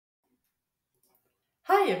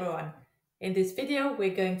Hi everyone! In this video,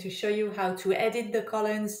 we're going to show you how to edit the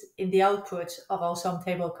columns in the output of our sum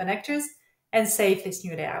table connectors and save this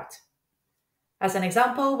new layout. As an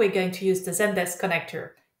example, we're going to use the Zendesk connector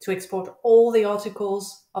to export all the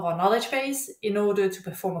articles of our knowledge base in order to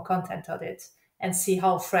perform a content audit and see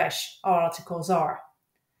how fresh our articles are.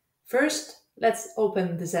 First, let's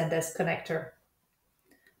open the Zendesk connector.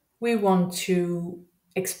 We want to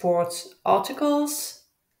export articles,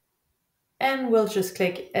 and we'll just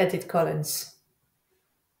click Edit Columns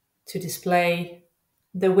to display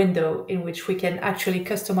the window in which we can actually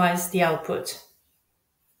customize the output.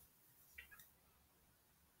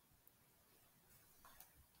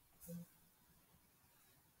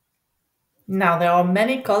 Now there are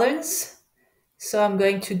many columns, so I'm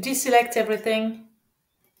going to deselect everything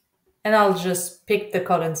and I'll just pick the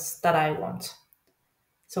columns that I want.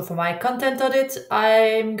 So for my content audit,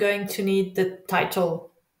 I'm going to need the title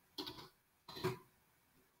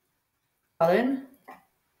column.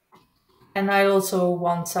 And I also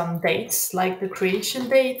want some dates, like the creation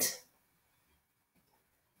date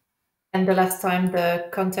and the last time the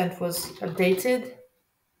content was updated.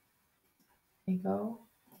 There you go.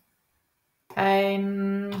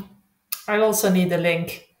 I'll also need a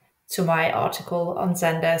link to my article on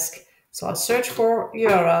Zendesk. So I'll search for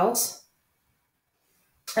URLs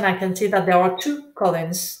and I can see that there are two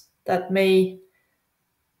columns that may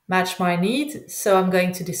match my need. So I'm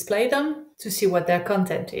going to display them to see what their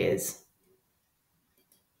content is.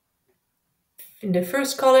 In the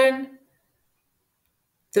first column,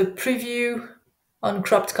 the preview on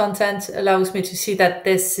cropped content allows me to see that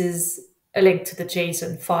this is a link to the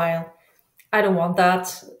JSON file. I don't want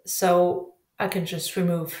that, so I can just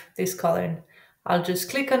remove this column. I'll just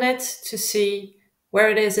click on it to see where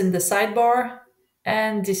it is in the sidebar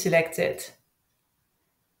and deselect it.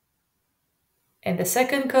 In the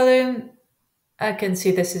second column, I can see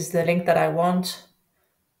this is the link that I want.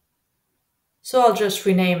 So I'll just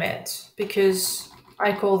rename it because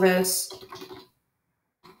I call this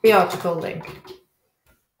the article link.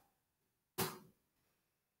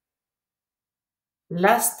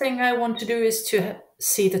 Last thing I want to do is to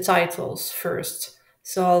see the titles first.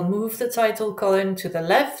 So I'll move the title column to the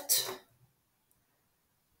left.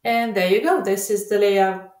 And there you go. This is the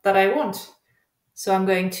layout that I want. So I'm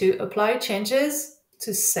going to apply changes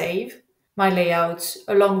to save my layout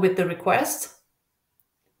along with the request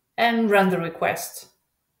and run the request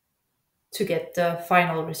to get the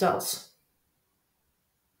final results.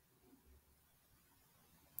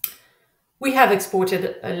 We have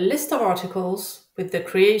exported a list of articles with the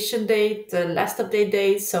creation date, the last update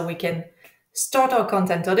date, so we can start our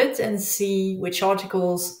content audit and see which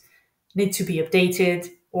articles need to be updated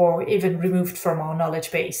or even removed from our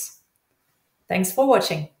knowledge base. Thanks for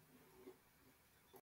watching.